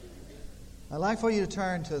I'd like for you to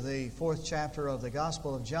turn to the 4th chapter of the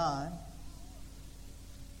Gospel of John.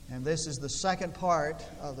 And this is the second part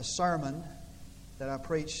of the sermon that I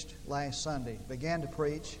preached last Sunday. Began to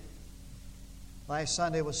preach. Last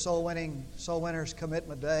Sunday was Soul Winners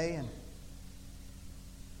Commitment Day.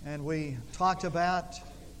 And we talked about,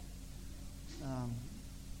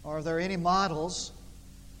 are there any models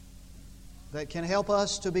that can help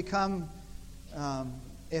us to become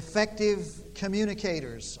effective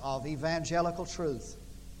communicators of evangelical truth?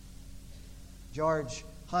 George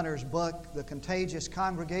Hunter's book, The Contagious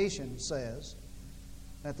Congregation, says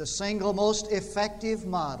that the single most effective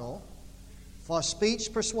model for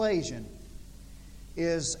speech persuasion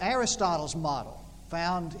is Aristotle's model,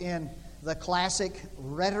 found in the classic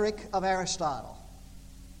Rhetoric of Aristotle.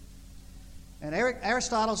 And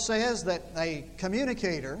Aristotle says that a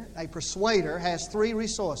communicator, a persuader, has 3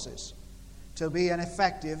 resources to be an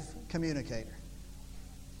effective communicator.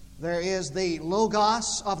 There is the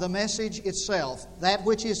logos of the message itself, that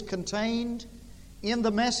which is contained in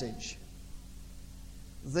the message.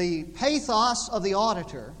 The pathos of the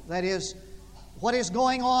auditor, that is, what is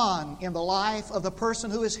going on in the life of the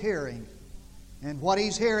person who is hearing. And what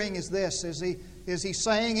he's hearing is this: is he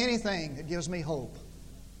saying anything that gives me hope?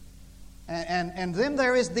 And then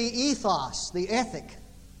there is the ethos, the ethic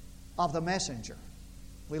of the messenger.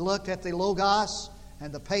 We looked at the logos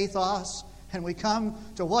and the pathos, and we come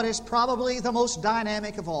to what is probably the most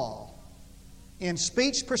dynamic of all. In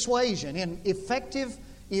speech persuasion, in effective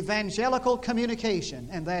evangelical communication,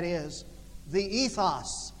 and that is the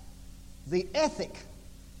ethos, the ethic.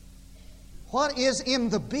 What is in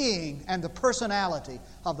the being and the personality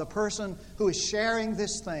of the person who is sharing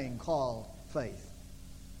this thing called faith?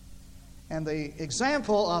 And the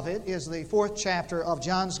example of it is the 4th chapter of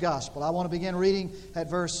John's Gospel. I want to begin reading at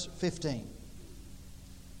verse 15.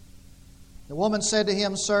 The woman said to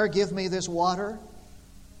him, "Sir, give me this water,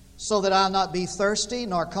 so that I'll not be thirsty,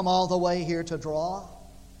 nor come all the way here to draw."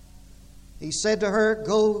 He said to her,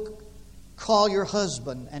 "Go call your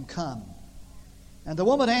husband and come." And the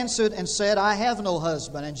woman answered and said, "I have no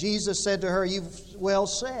husband." And Jesus said to her, "You've well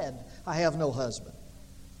said, I have no husband.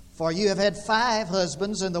 For you have had 5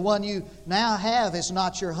 husbands, and the one you now have is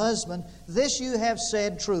not your husband. This you have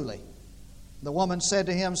said truly." The woman said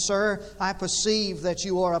to him, "Sir, I perceive that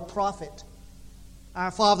you are a prophet.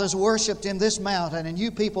 Our fathers worshipped in this mountain, and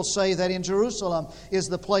you people say that in Jerusalem is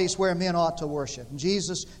the place where men ought to worship." And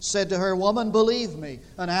Jesus said to her, "Woman, believe me,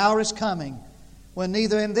 an hour is coming when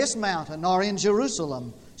neither in this mountain nor in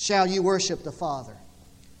Jerusalem shall you worship the Father.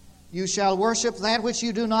 You shall worship that which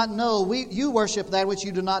you do not know. You worship that which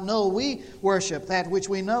you do not know. We worship that which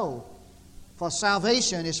we know. For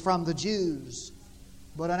salvation is from the Jews.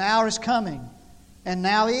 But an hour is coming, and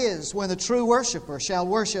now is, when the true worshiper shall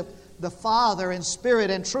worship the Father in spirit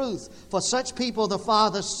and truth. For such people the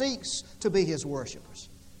Father seeks to be His worshipers.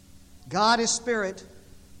 God is spirit,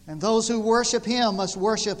 and those who worship Him must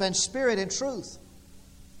worship in spirit and truth."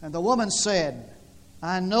 And the woman said,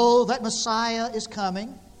 "I know that Messiah is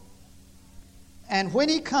coming. And when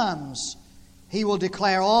He comes, He will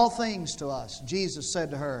declare all things to us." Jesus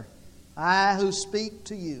said to her, "I who speak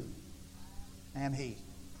to you am He."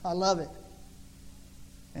 I love it.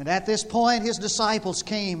 And at this point His disciples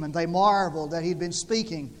came, and they marveled that He'd been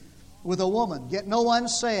speaking with a woman. Yet no one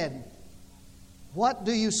said, "What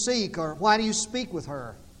do you seek?" or "Why do you speak with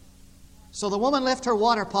her?" So the woman left her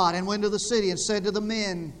water pot and went to the city and said to the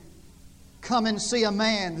men, "Come and see a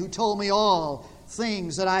man who told me all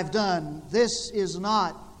things that I've done. This is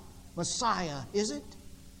not Messiah, is it?"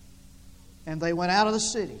 And they went out of the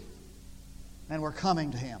city and were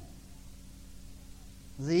coming to Him.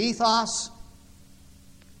 The ethos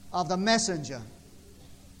of the messenger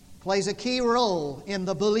plays a key role in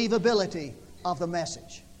the believability of the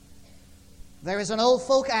message. There is an old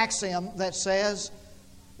folk axiom that says,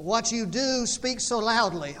 "What you do speaks so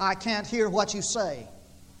loudly, I can't hear what you say."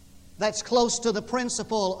 That's close to the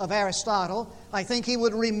principle of Aristotle. I think he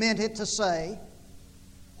would remit it to say,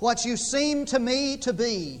 "What you seem to me to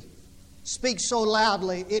be speaks so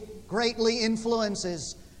loudly, it greatly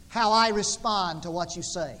influences how I respond to what you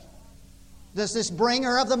say." Does this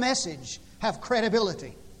bringer of the message have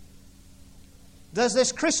credibility? Does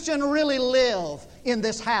this Christian really live in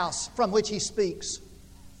this house from which he speaks?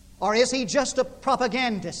 Or is he just a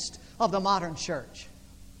propagandist of the modern church?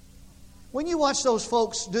 When you watch those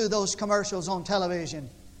folks do those commercials on television,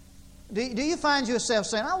 do you find yourself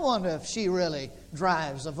saying, "I wonder if she really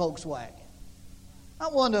drives a Volkswagen? I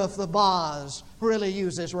wonder if the boss really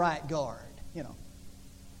uses right guard," you know.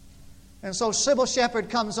 And so Sybil Shepherd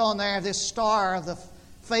comes on there, this star of the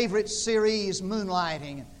favorite series,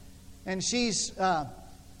 Moonlighting. And she's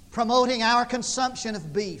promoting our consumption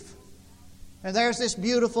of beef. And there's this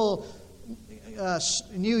beautiful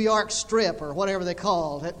New York strip, or whatever they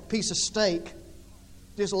call it, that piece of steak,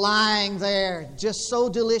 just lying there, just so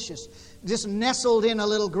delicious, just nestled in a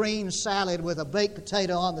little green salad with a baked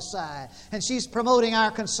potato on the side. And she's promoting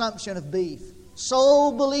our consumption of beef.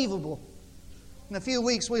 So believable. In a few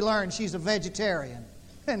weeks we learned she's a vegetarian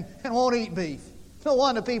and won't eat beef. No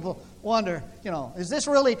wonder people wonder, is this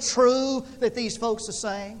really true that these folks are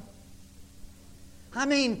saying? I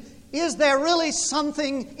mean, is there really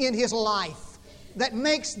something in his life that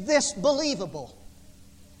makes this believable?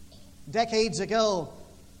 Decades ago,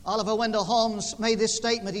 Oliver Wendell Holmes made this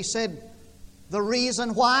statement. He said, "The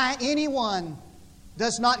reason why anyone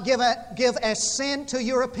does not give assent to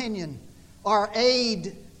your opinion or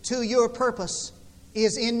aid to your purpose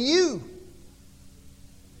is in you.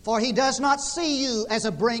 For he does not see you as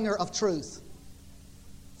a bringer of truth.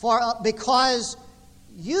 Because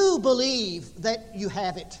you believe that you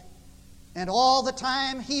have it. And all the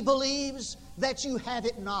time he believes that you have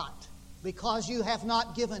it not, because you have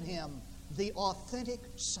not given him the authentic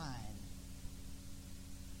sign."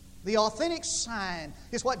 The authentic sign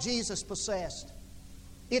is what Jesus possessed.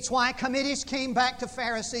 It's why committees came back to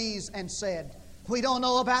Pharisees and said, "We don't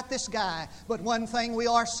know about this guy, but one thing we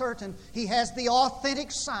are certain, he has the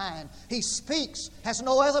authentic sign. He speaks as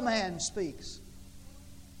no other man speaks."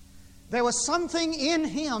 There was something in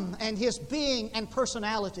him and his being and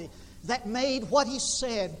personality that made what he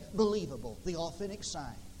said believable, the authentic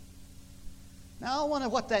sign. Now I wonder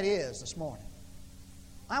what that is this morning.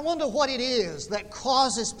 I wonder what it is that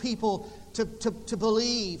causes people to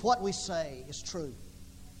believe what we say is true.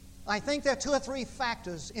 I think there are 2 or 3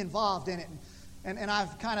 factors involved in it. And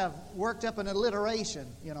I've kind of worked up an alliteration,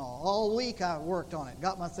 All week I worked on it.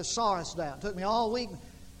 Got my thesaurus down. It took me all week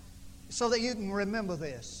so that you can remember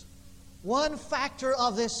this. One factor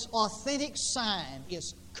of this authentic sign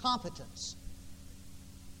is competence,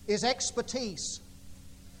 is expertise.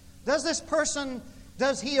 Does this person,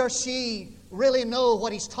 does he or she really know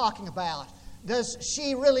what he's talking about? Does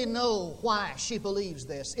she really know why she believes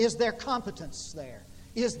this? Is there competence there?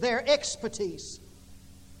 Is there expertise?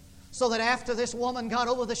 So that after this woman got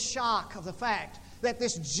over the shock of the fact that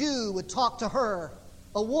this Jew would talk to her,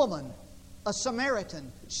 a woman, a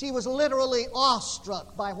Samaritan, she was literally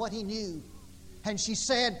awestruck by what he knew. And she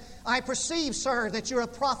said, "I perceive, sir, that you're a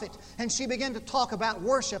prophet." And she began to talk about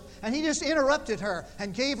worship. And he just interrupted her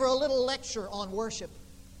and gave her a little lecture on worship.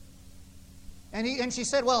 And she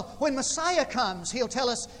said, "Well, when Messiah comes, He'll tell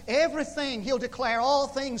us everything. He'll declare all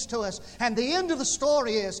things to us." And the end of the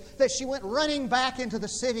story is that she went running back into the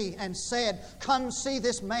city and said, "Come see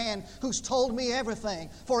this man who's told me everything."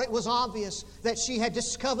 For it was obvious that she had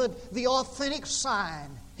discovered the authentic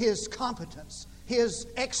sign, his competence, his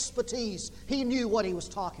expertise. He knew what he was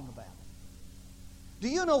talking about. Do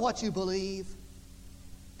you know what you believe?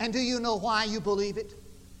 And do you know why you believe it?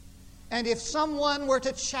 And if someone were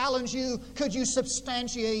to challenge you, could you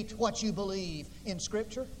substantiate what you believe in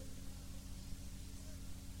Scripture?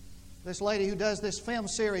 This lady who does this film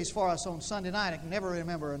series for us on Sunday night, I can never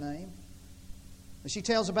remember her name. She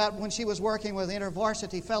tells about when she was working with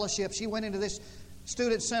InterVarsity Fellowship, she went into this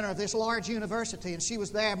student center of this large university, and she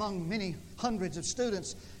was there among many hundreds of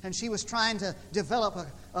students, and she was trying to develop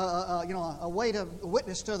a way to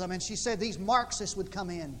witness to them. And she said these Marxists would come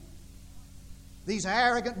in. These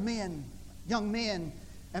arrogant men, young men,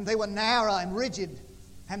 and they were narrow and rigid.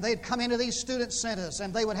 And they'd come into these student centers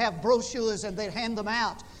and they would have brochures and they'd hand them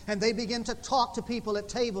out. And they'd begin to talk to people at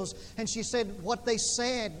tables. And she said what they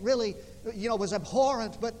said really, was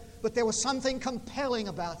abhorrent, but there was something compelling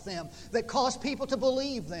about them that caused people to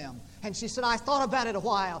believe them. And she said, "I thought about it a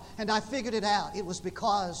while and I figured it out. It was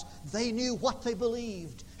because they knew what they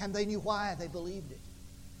believed and they knew why they believed it."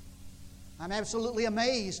 I'm absolutely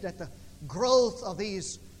amazed at the growth of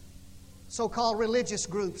these so-called religious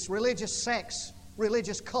groups, religious sects,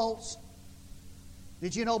 religious cults.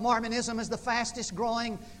 Did you know Mormonism is the fastest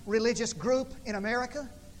growing religious group in America?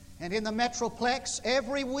 And in the Metroplex,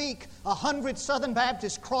 every week, 100 Southern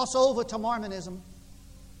Baptists cross over to Mormonism.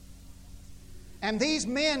 And these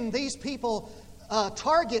men, these people,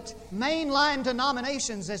 target mainline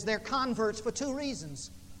denominations as their converts for 2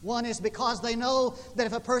 reasons. One is because they know that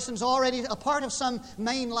if a person's already a part of some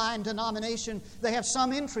mainline denomination, they have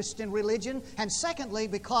some interest in religion. And secondly,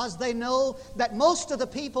 because they know that most of the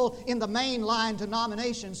people in the mainline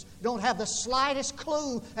denominations don't have the slightest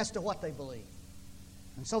clue as to what they believe.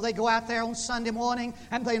 And so they go out there on Sunday morning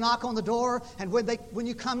and they knock on the door. And when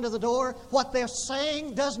you come to the door, what they're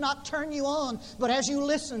saying does not turn you on. But as you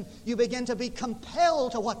listen, you begin to be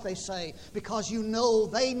compelled to what they say, because you know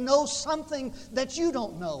they know something that you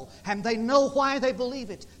don't know. And they know why they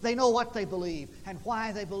believe it. They know what they believe and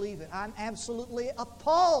why they believe it. I'm absolutely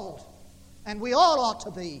appalled, and we all ought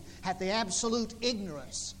to be, at the absolute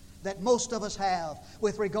ignorance that most of us have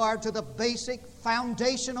with regard to the basic,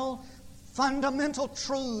 foundational, fundamental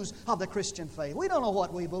truths of the Christian faith. We don't know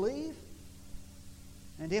what we believe.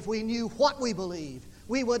 And if we knew what we believe,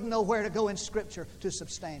 we wouldn't know where to go in Scripture to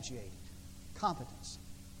substantiate it. Competence.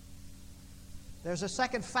 There's a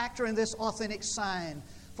second factor in this authentic sign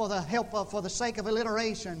for the sake of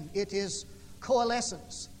alliteration. It is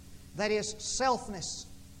coalescence. That is selfness,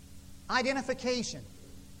 identification.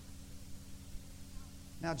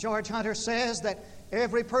 Now, George Hunter says that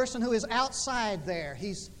every person who is outside there,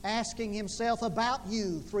 he's asking himself about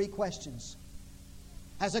you 3 questions.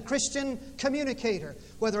 As a Christian communicator,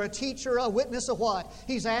 whether a teacher, a witness, or what,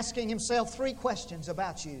 he's asking himself 3 questions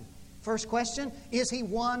about you. First question, is he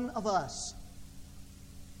one of us?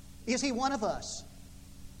 Is he one of us?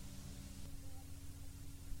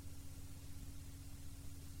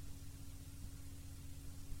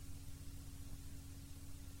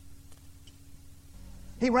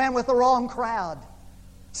 He ran with the wrong crowd,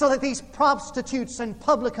 so that these prostitutes and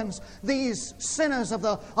publicans, these sinners of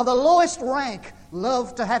the lowest rank,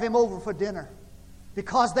 loved to have him over for dinner,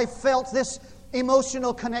 because they felt this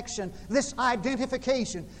emotional connection, this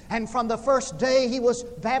identification. And from the first day he was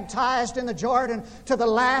baptized in the Jordan to the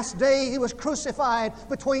last day he was crucified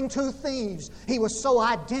between 2 thieves, he was so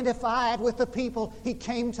identified with the people he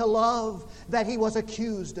came to love that he was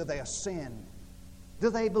accused of their sin.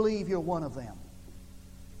 Do they believe you're one of them?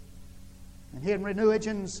 And Henry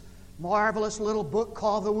Newigен's marvelous little book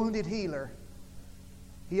called The Wounded Healer,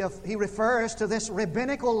 he refers to this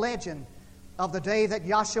rabbinical legend of the day that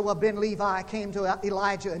Joshua ben Levi came to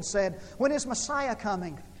Elijah and said, "When is Messiah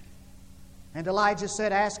coming?" And Elijah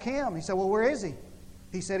said, "Ask him." He said, "Well, where is he?"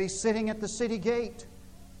 He said, "He's sitting at the city gate."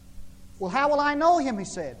 "Well, how will I know him?" he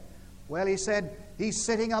said. "Well," he said, "he's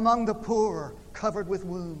sitting among the poor, covered with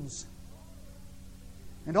wounds."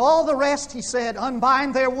 And all the rest, he said,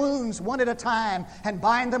 unbind their wounds one at a time and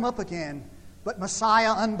bind them up again. But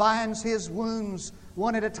Messiah unbinds his wounds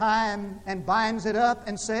one at a time and binds it up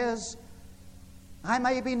and says, "I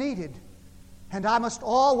may be needed, and I must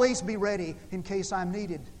always be ready in case I'm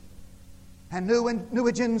needed." And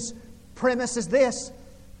Newigен's premise is this,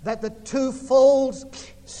 that the twofold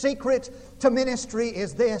secret to ministry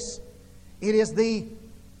is this. It is the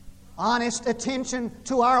honest attention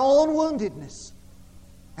to our own woundedness,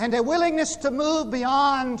 and a willingness to move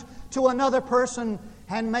beyond to another person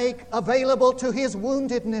and make available to his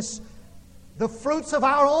woundedness the fruits of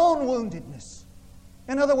our own woundedness.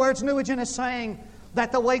 In other words, Newigen is saying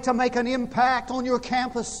that the way to make an impact on your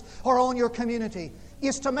campus or on your community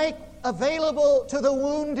is to make available to the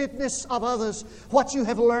woundedness of others what you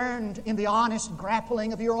have learned in the honest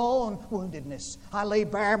grappling of your own woundedness. I lay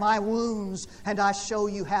bare my wounds and I show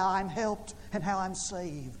you how I'm helped and how I'm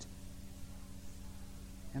saved.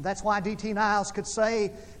 And that's why D.T. Niles could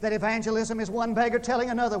say that evangelism is one beggar telling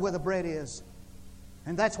another where the bread is.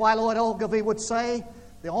 And that's why Lloyd Ogilvie would say,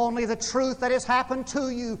 only the truth that has happened to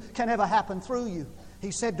you can ever happen through you.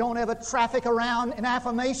 He said, don't ever traffic around in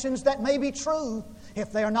affirmations that may be true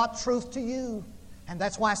if they are not truth to you. And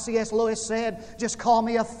that's why C.S. Lewis said, just call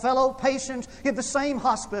me a fellow patient in the same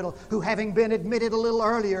hospital who, having been admitted a little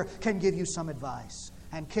earlier, can give you some advice.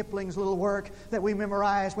 And Kipling's little work that we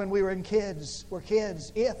memorized when we were kids,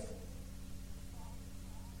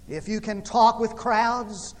 if you can talk with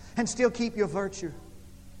crowds and still keep your virtue,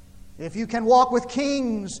 if you can walk with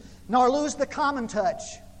kings nor lose the common touch,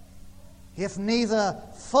 if neither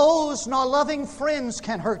foes nor loving friends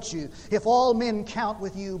can hurt you, if all men count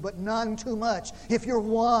with you but none too much, if you're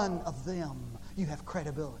one of them, you have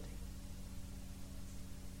credibility.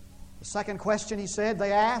 The second question, he said,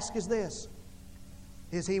 they ask is this: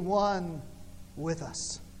 is he one with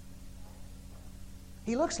us?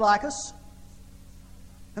 He looks like us.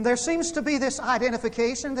 And there seems to be this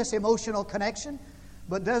identification, this emotional connection.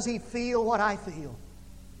 But does he feel what I feel?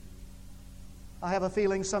 I have a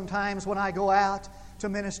feeling sometimes when I go out to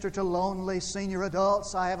minister to lonely senior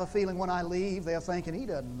adults, I have a feeling when I leave, they're thinking, he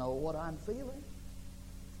doesn't know what I'm feeling.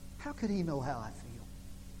 How could he know how I feel?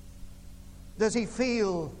 Does he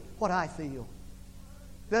feel what I feel?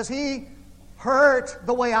 Does he hurt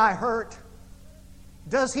the way I hurt?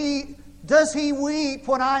 Does he weep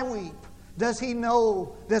when I weep? Does he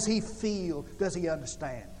know? Does he feel? Does he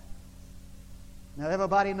understand? Now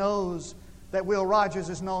everybody knows that Will Rogers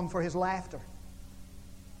is known for his laughter.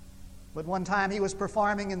 But one time he was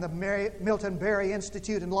performing in the Milton Berry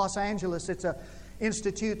Institute in Los Angeles. It's an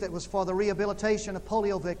institute that was for the rehabilitation of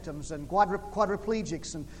polio victims and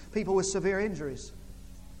quadriplegics and people with severe injuries.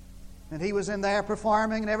 And he was in there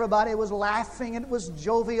performing, and everybody was laughing, and it was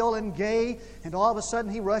jovial and gay. And all of a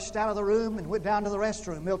sudden, he rushed out of the room and went down to the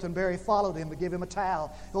restroom. Milton Berry followed him to give him a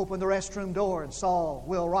towel. Opened the restroom door and saw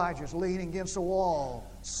Will Rogers leaning against the wall,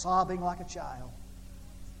 sobbing like a child.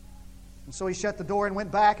 And so he shut the door and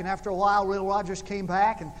went back, and after a while, Will Rogers came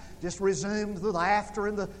back and just resumed the laughter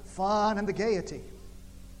and the fun and the gaiety.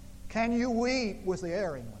 Can you weep with the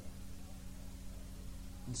erring one?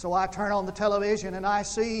 And so I turn on the television and I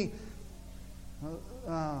see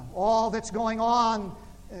all that's going on,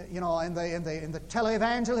 in the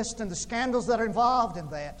televangelist and the scandals that are involved in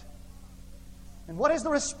that. And what is the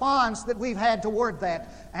response that we've had toward that?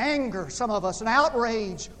 Anger, some of us, and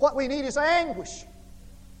outrage. What we need is anguish.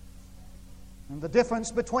 And the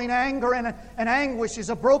difference between anger and anguish is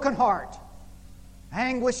a broken heart.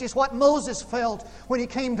 Anguish is what Moses felt when he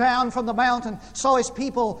came down from the mountain, saw his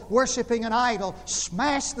people worshiping an idol,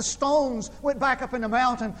 smashed the stones, went back up in the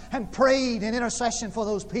mountain, and prayed in intercession for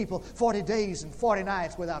those people 40 days and 40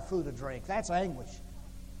 nights without food or drink. That's anguish.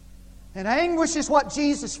 And anguish is what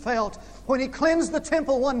Jesus felt when He cleansed the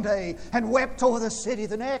temple one day and wept over the city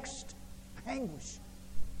the next. Anguish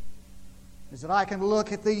is that I can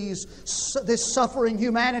look at this suffering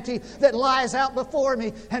humanity that lies out before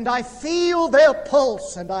me, and I feel their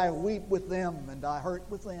pulse, and I weep with them, and I hurt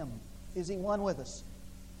with them. Is He one with us?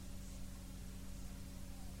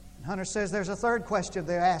 And Hunter says there's a third question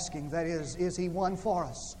they're asking, that is He one for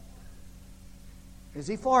us? Is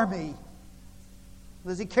He for me?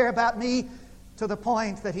 Does He care about me to the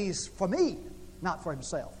point that He's for me, not for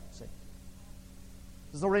Himself? See?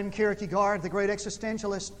 Zorin Kierkegaard, the great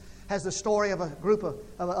existentialist, has the story of a group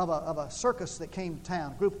of a circus that came to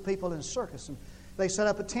town, a group of people in a circus, and they set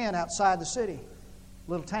up a tent outside the city,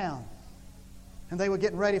 little town. And they were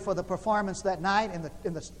getting ready for the performance that night,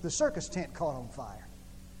 and the circus tent caught on fire.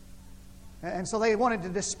 And so they wanted to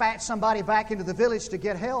dispatch somebody back into the village to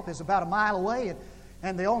get help. It's about a mile away,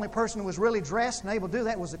 and the only person who was really dressed and able to do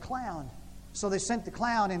that was a clown. So they sent the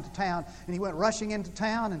clown into town, and he went rushing into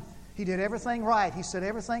town, and he did everything right. He said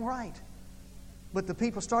everything right. But the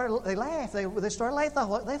people they laughed. They started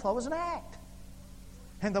laughing. They thought it was an act.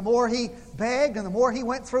 And the more he begged and the more he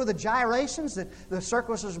went through the gyrations that the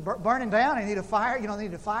circus was burning down and needed a fire,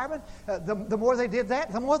 needed a fireman, the more they did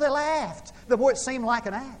that, the more they laughed. The more it seemed like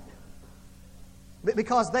an act.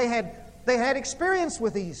 Because they had experience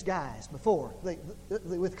with these guys before,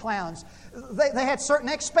 with clowns. They had certain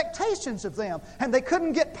expectations of them, and they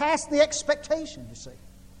couldn't get past the expectation, you see.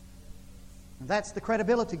 And that's the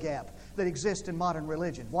credibility gap that exists in modern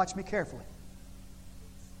religion. Watch me carefully.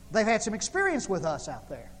 They've had some experience with us out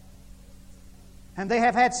there. And they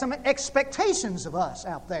have had some expectations of us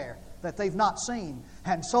out there that they've not seen.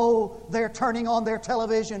 And so they're turning on their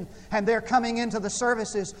television and they're coming into the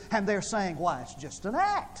services and they're saying, why, it's just an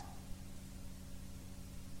act.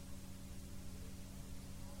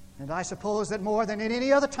 And I suppose that more than at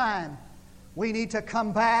any other time, we need to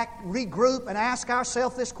come back, regroup, and ask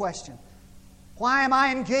ourselves this question. Why am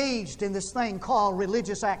I engaged in this thing called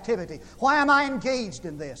religious activity? Why am I engaged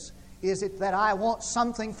in this? Is it that I want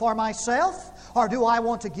something for myself, or do I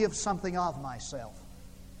want to give something of myself?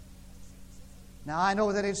 Now, I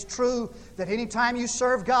know that it's true that any time you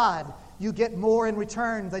serve God, you get more in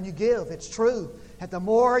return than you give. It's true that the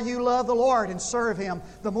more you love the Lord and serve Him,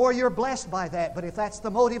 the more you're blessed by that. But if that's the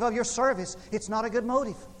motive of your service, it's not a good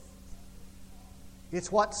motive. It's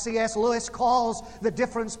what C.S. Lewis calls the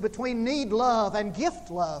difference between need love and gift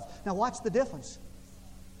love. Now watch the difference.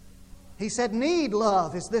 He said need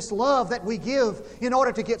love is this love that we give in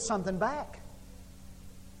order to get something back.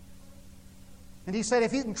 And he said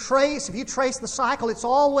if you trace the cycle, it's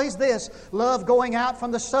always this, love going out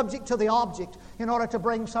from the subject to the object in order to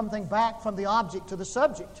bring something back from the object to the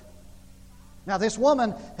subject. Now this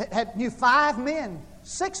woman knew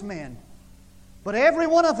 6 men, but every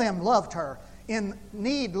one of them loved her in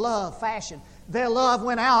need-love fashion. Their love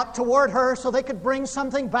went out toward her so they could bring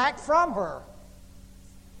something back from her.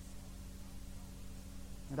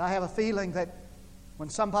 And I have a feeling that when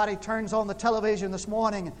somebody turns on the television this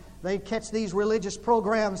morning, they catch these religious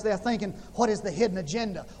programs, they're thinking, what is the hidden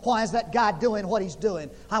agenda? Why is that guy doing what he's doing?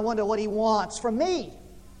 I wonder what he wants from me.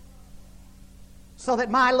 So that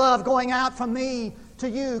my love going out from me to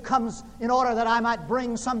you comes in order that I might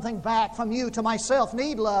bring something back from you to myself.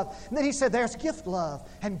 Need love. And then he said there's gift love.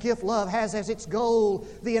 And gift love has as its goal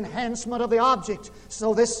the enhancement of the object.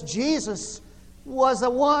 So this Jesus was the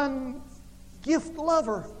one gift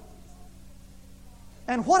lover.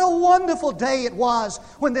 And what a wonderful day it was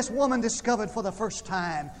when this woman discovered for the first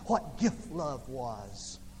time what gift love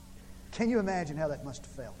was. Can you imagine how that must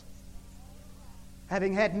have felt?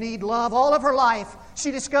 Having had need love all of her life,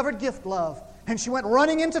 she discovered gift love. And she went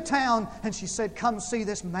running into town and she said, "Come see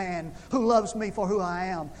this man who loves me for who I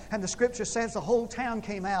am." And the Scripture says the whole town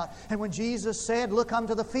came out. And when Jesus said, "Look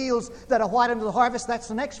unto the fields that are white unto the harvest," that's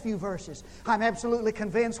the next few verses. I'm absolutely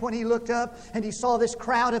convinced when He looked up and He saw this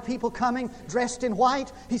crowd of people coming dressed in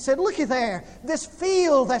white, He said, "Looky there, this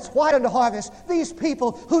field that's white unto harvest, these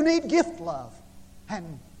people who need gift love."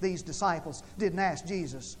 And these disciples didn't ask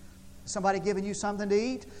Jesus, "Somebody giving you something to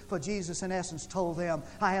eat?" For Jesus, in essence, told them,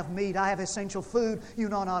 "I have meat, I have essential food you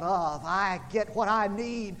know not of. I get what I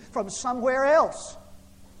need from somewhere else.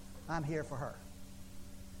 I'm here for her."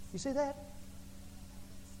 You see that?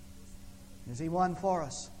 Is He won for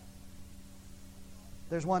us?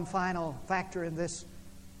 There's one final factor in this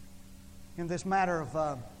matter of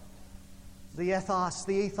the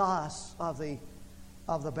ethos of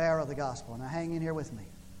the bearer of the gospel. Now hang in here with me.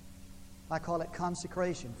 I call it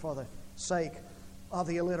consecration for the sake of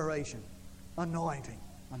the alliteration. Anointing.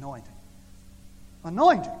 Anointing.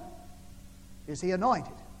 Anointing. Is He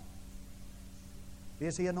anointed?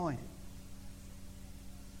 Is He anointed?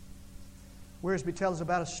 Wiersbe tells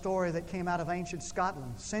about a story that came out of ancient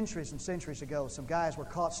Scotland centuries and centuries ago. Some guys were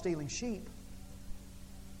caught stealing sheep.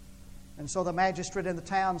 And so the magistrate in the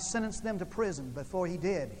town sentenced them to prison. Before he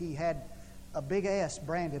did, he had a big S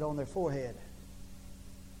branded on their forehead,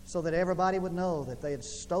 so that everybody would know that they had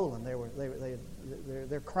stolen.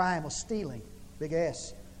 Their crime was stealing. Big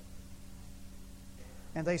S.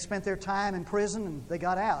 And they spent their time in prison and they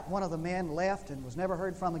got out. One of the men left and was never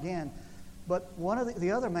heard from again. But one of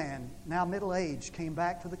the other man, now middle-aged, came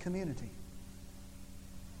back to the community.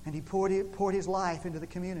 And he poured his life into the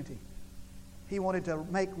community. He wanted to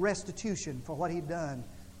make restitution for what he'd done.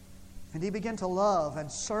 And he began to love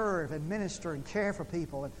and serve and minister and care for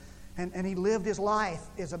people. And he lived his life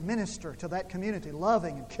as a minister to that community,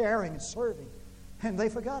 loving and caring and serving. And they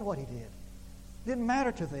forgot what he did. It didn't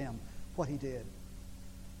matter to them what he did.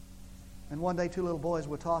 And one day two little boys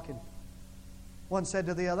were talking. One said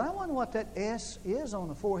to the other, "I wonder what that S is on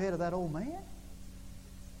the forehead of that old man."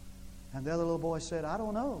 And the other little boy said, "I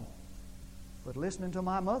don't know. But listening to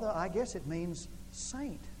my mother, I guess it means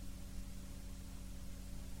saint."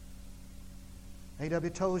 A.W.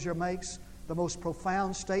 Tozier makes the most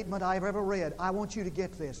profound statement I've ever read. I want you to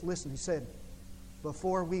get this. Listen, he said,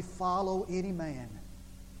 "Before we follow any man,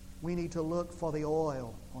 we need to look for the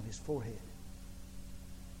oil on his forehead.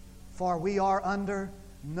 For we are under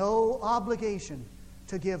no obligation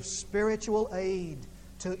to give spiritual aid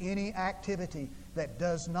to any activity that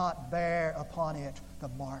does not bear upon it the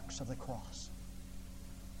marks of the cross."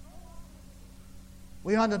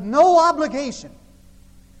 We are under no obligation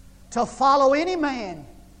to follow any man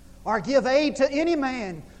or give aid to any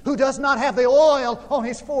man who does not have the oil on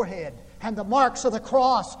his forehead and the marks of the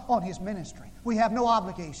cross on his ministry. We have no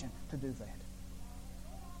obligation to do that.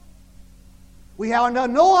 We are under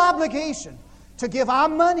no obligation to give our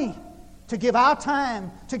money, to give our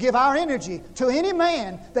time, to give our energy to any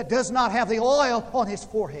man that does not have the oil on his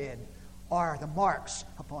forehead or the marks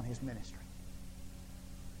upon his ministry.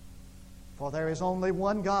 For there is only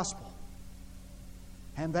one gospel.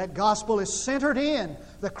 And that gospel is centered in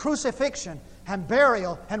the crucifixion and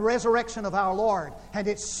burial and resurrection of our Lord. And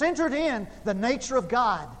it's centered in the nature of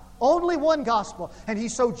God. Only one gospel. And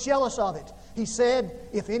He's so jealous of it. He said,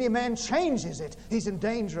 if any man changes it, he's in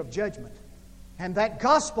danger of judgment. And that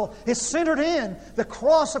gospel is centered in the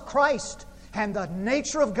cross of Christ and the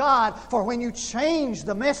nature of God. For when you change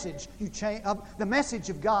the message, you change the message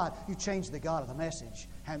of God, you change the God of the message.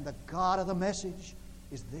 And the God of the message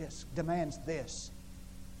is this, demands this: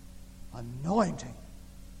 anointing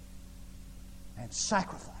and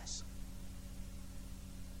sacrifice.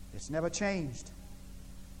 It's never changed.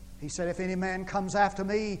 He said, if any man comes after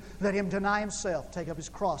me, let him deny himself, take up his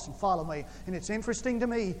cross and follow me. And it's interesting to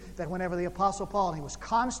me that whenever the Apostle Paul, he was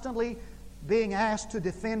constantly being asked to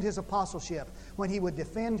defend his apostleship. When he would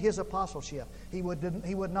defend his apostleship, he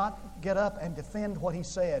would not get up and defend what he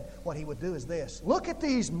said. What he would do is this: look at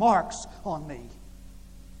these marks on me.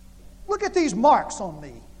 Look at these marks on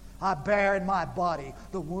me. I bear in my body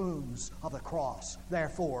the wounds of the cross.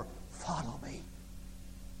 Therefore, follow me.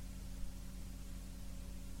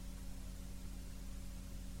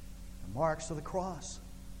 The marks of the cross.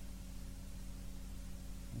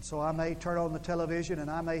 And so I may turn on the television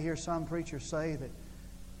and I may hear some preacher say that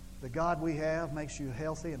the God we have makes you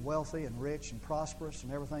healthy and wealthy and rich and prosperous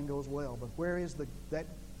and everything goes well. But where is the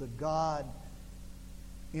God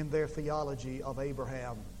in their theology of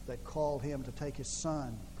Abraham that called him to take his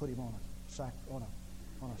son, put him on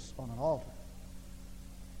an altar?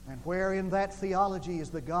 And where in that theology is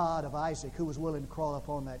the God of Isaac who was willing to crawl up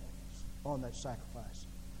on that sacrifice?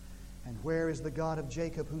 And where is the God of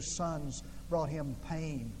Jacob whose sons brought him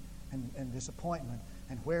pain and disappointment?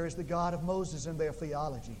 And where is the God of Moses in their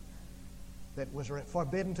theology that was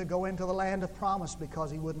forbidden to go into the land of promise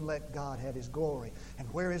because he wouldn't let God have His glory? And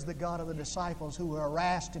where is the God of the disciples who were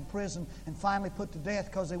harassed in prison and finally put to death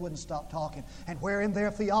because they wouldn't stop talking? And where in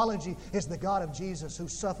their theology is the God of Jesus who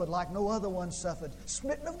suffered like no other one suffered,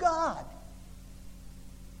 smitten of God?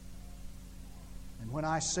 And when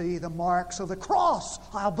I see the marks of the cross,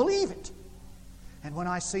 I'll believe it. And when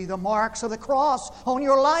I see the marks of the cross on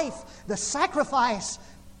your life, the sacrifice,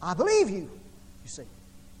 I believe you see.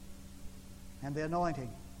 And the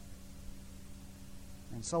anointing.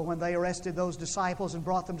 And so when they arrested those disciples and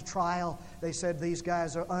brought them to trial, they said these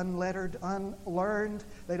guys are unlettered, unlearned.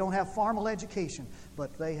 They don't have formal education,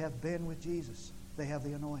 but they have been with Jesus. They have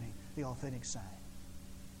the anointing, the authentic sign.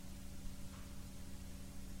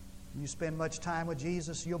 When you spend much time with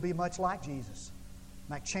Jesus, you'll be much like Jesus.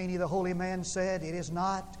 McChaney, the holy man, said, it is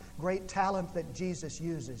not great talent that Jesus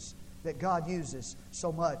uses, that God uses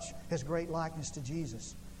so much as great likeness to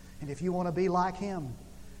Jesus. And if you want to be like Him,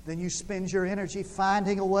 then you spend your energy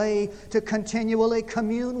finding a way to continually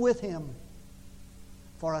commune with Him.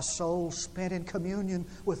 For a soul spent in communion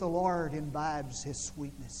with the Lord imbibes His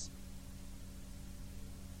sweetness.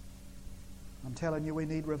 I'm telling you, we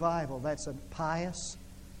need revival. That's a pious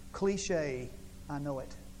cliche. I know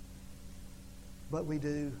it. But we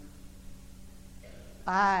do.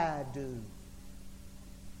 I do.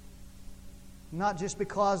 Not just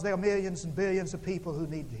because there are millions and billions of people who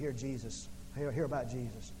need to hear Jesus, hear about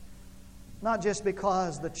Jesus. Not just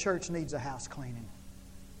because the church needs a house cleaning.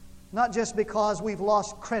 Not just because we've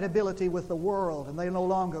lost credibility with the world and they no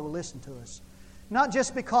longer will listen to us. Not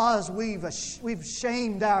just because we've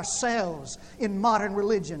shamed ourselves in modern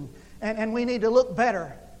religion and we need to look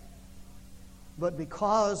better. But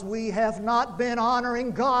because we have not been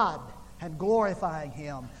honoring God and glorifying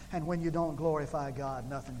Him. And when you don't glorify God,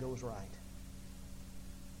 nothing goes right.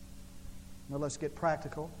 Now let's get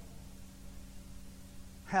practical.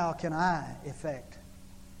 How can I effect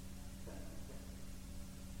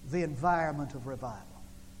the environment of revival?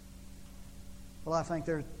 Well, I think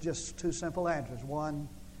there are just two simple answers. One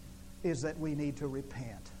is that we need to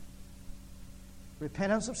repent.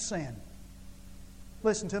 Repentance of sin.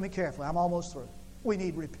 Listen to me carefully. I'm almost through. We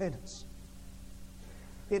need repentance.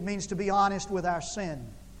 It means to be honest with our sin,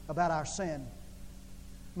 about our sin.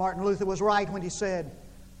 Martin Luther was right when he said,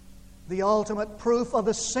 the ultimate proof of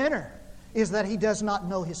a sinner is that he does not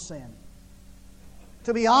know his sin.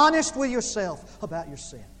 To be honest with yourself about your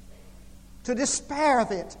sin. To despair of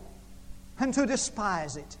it and to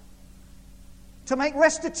despise it. To make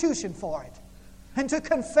restitution for it and to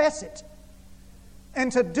confess it.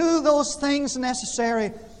 And to do those things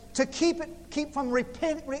necessary to keep from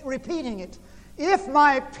repeating it. If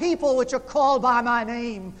my people which are called by my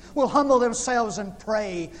name will humble themselves and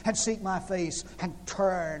pray and seek my face and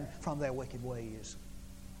turn from their wicked ways.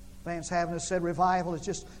 Vance Havner said revival is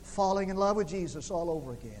just falling in love with Jesus all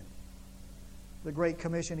over again. The Great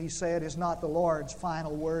Commission, he said, is not the Lord's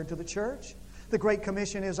final word to the church. The Great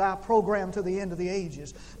Commission is our program to the end of the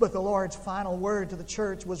ages. But the Lord's final word to the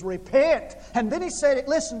church was repent. And then he said it,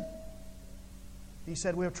 listen. He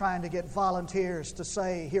said we're trying to get volunteers to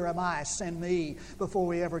say, here am I, send me, before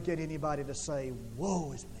we ever get anybody to say,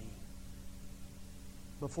 woe is me.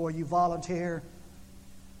 Before you volunteer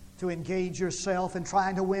to engage yourself in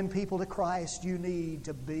trying to win people to Christ, you need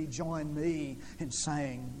to join me in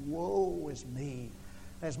saying, woe is me.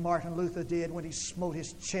 As Martin Luther did when he smote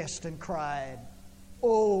his chest and cried,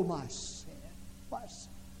 oh, my sin, my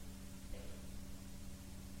sin.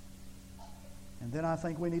 And then I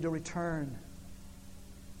think we need to return.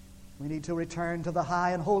 We need to return to the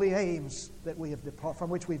high and holy aims that we have from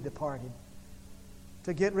which we've departed.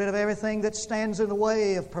 To get rid of everything that stands in the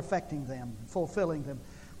way of perfecting them, fulfilling them.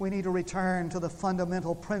 We need to return to the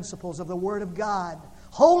fundamental principles of the Word of God.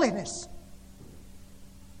 Holiness.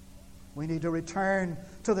 We need to return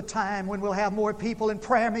to the time when we'll have more people in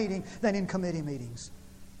prayer meeting than in committee meetings.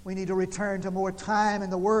 We need to return to more time in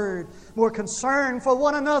the Word, more concern for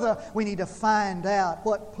one another. We need to find out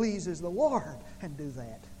what pleases the Lord and do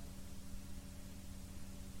that.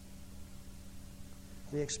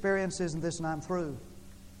 The experiences in this, and I'm through,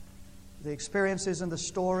 the experiences and the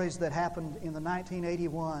stories that happened in the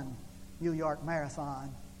 1981 New York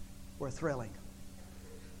Marathon were thrilling.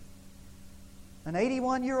 An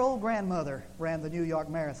 81-year-old grandmother ran the New York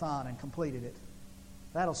Marathon and completed it.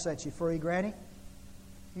 That'll set you free, Granny.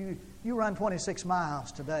 You run 26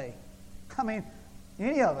 miles today. I mean,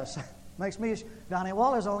 any of us. Makes me... Donnie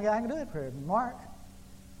Waller's the only guy who can do it for Mark.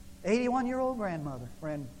 81-year-old grandmother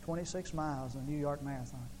ran 26 miles in the New York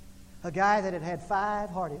Marathon. A guy that had had 5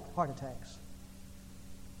 heart attacks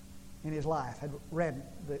in his life had ran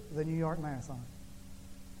the New York Marathon.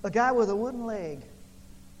 A guy with a wooden leg.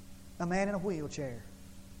 A man in a wheelchair.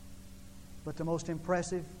 But the most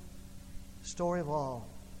impressive story of all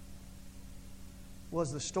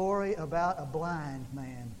was the story about a blind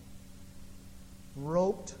man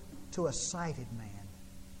roped to a sighted man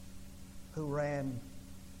who ran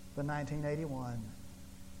the 1981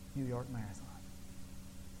 New York Marathon.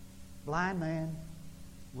 Blind man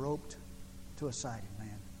roped to a sighted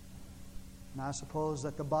man. And I suppose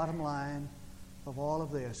that the bottom line of all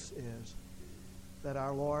of this is that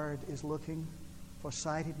our Lord is looking for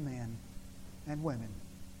sighted men and women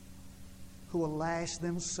who will lash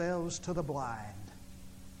themselves to the blind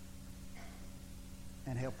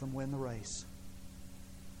and help them win the race.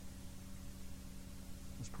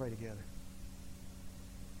 Let's pray together.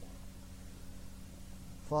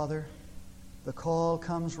 Father, the call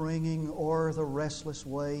comes ringing o'er the restless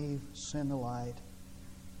wave. Send the light.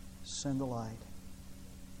 Send the light.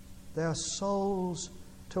 There are souls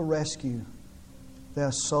to rescue. There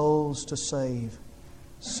are souls to save.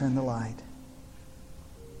 Send the light.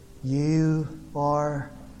 You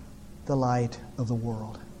are the light of the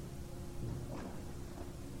world.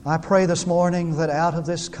 I pray this morning that out of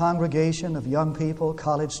this congregation of young people,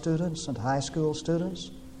 college students and high school students,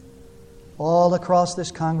 all across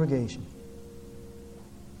this congregation,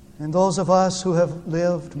 and those of us who have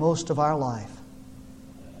lived most of our life,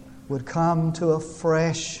 would come to a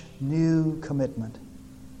fresh, new commitment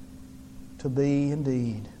to be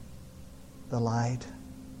indeed the light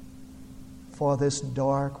for this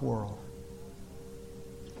dark world.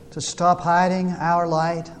 To stop hiding our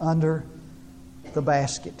light under the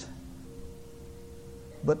basket,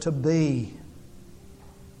 but to be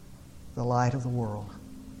the light of the world.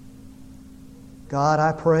 God,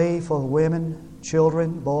 I pray for women,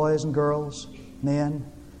 children, boys and girls, men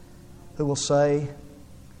who will say,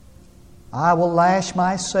 I will lash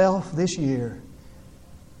myself this year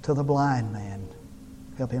to the blind man.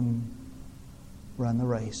 Help him run the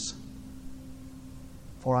race.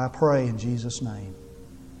 For I pray in Jesus' name.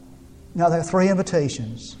 Now there are 3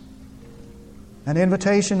 invitations. An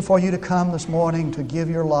invitation for you to come this morning to give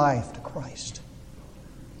your life to Christ.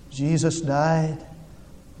 Jesus died,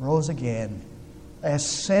 rose again,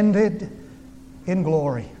 ascended in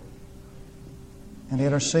glory, and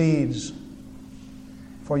intercedes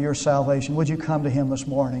for your salvation. Would you come to Him this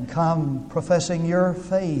morning? Come professing your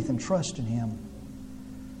faith and trust in Him.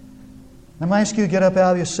 I'm going to ask you to get up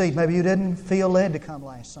out of your seat. Maybe you didn't feel led to come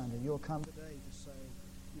last Sunday. You'll come today to say,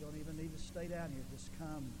 you don't even need to stay down here. Just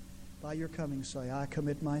come. By your coming, say, I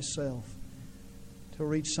commit myself to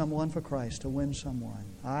reach someone for Christ, to win someone.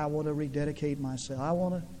 I want to rededicate myself. I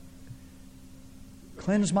want to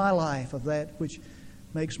cleanse my life of that which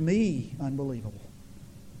makes me unbelievable.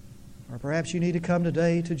 Or perhaps you need to come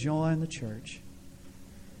today to join the church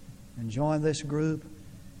and join this group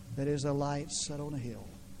that is a light set on a hill.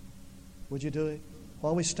 Would you do it?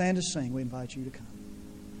 While we stand to sing, we invite you to come.